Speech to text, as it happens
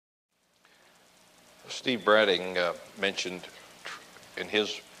Steve Brading mentioned in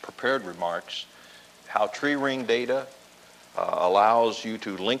his prepared remarks how tree ring data allows you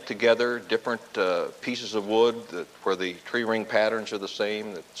to link together different pieces of wood where the tree ring patterns are the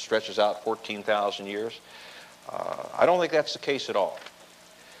same, that stretches out 14,000 years. I don't think that's the case at all.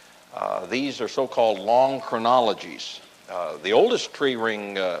 These are so-called long chronologies. The oldest tree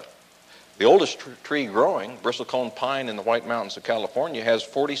ring, the oldest tree growing, bristlecone pine in the White Mountains of California, has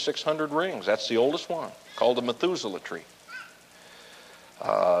 4,600 rings. That's the oldest one, called the Methuselah tree.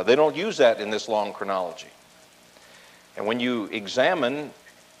 They don't use that in this long chronology. And when you examine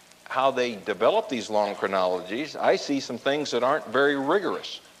how they develop these long chronologies, I see some things that aren't very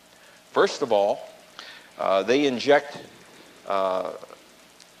rigorous. First of all, they inject,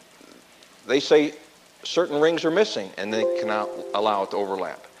 they say certain rings are missing and they cannot allow it to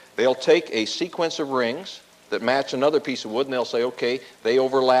overlap. They'll take a sequence of rings that match another piece of wood and they'll say, okay, they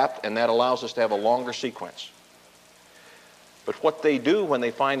overlap and that allows us to have a longer sequence. But what they do when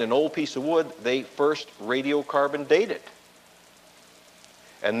they find an old piece of wood, they first radiocarbon date it.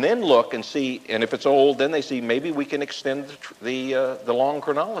 And then look and see, and if it's old, then they see maybe we can extend the long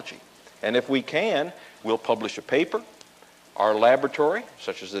chronology. And if we can, we'll publish a paper. Our laboratory,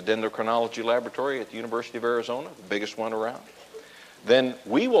 such as the Dendrochronology Laboratory at the University of Arizona, the biggest one around, then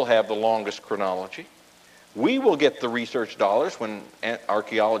we will have the longest chronology. We will get the research dollars when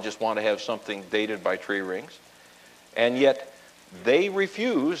archaeologists want to have something dated by tree rings. And yet they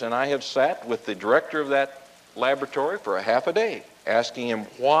refuse, and I have sat with the director of that laboratory for a half a day asking him,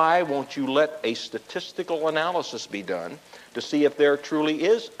 why won't you let a statistical analysis be done to see if there truly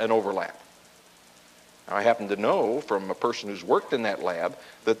is an overlap? Now, I happen to know from a person who's worked in that lab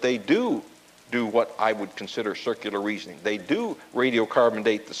that they do what I would consider circular reasoning. They do radiocarbon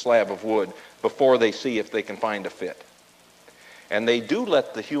date the slab of wood before they see if they can find a fit. And they do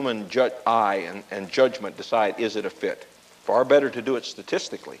let the human eye and judgment decide, is it a fit? Far better to do it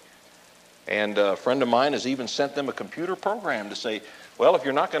statistically. And a friend of mine has even sent them a computer program to say, well, if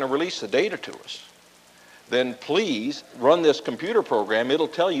you're not going to release the data to us, then please run this computer program. It'll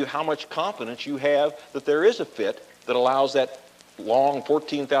tell you how much confidence you have that there is a fit that allows that long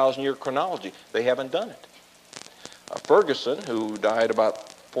 14,000 year chronology. They haven't done it. Ferguson, who died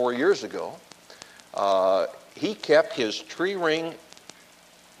about 4 years ago, he kept his tree ring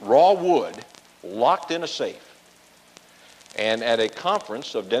raw wood locked in a safe. And at a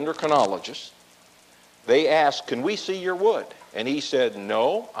conference of dendrochronologists, they asked, can we see your wood? And he said,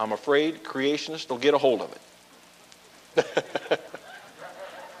 no, I'm afraid creationists will get a hold of it.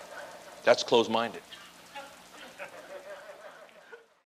 That's closed-minded.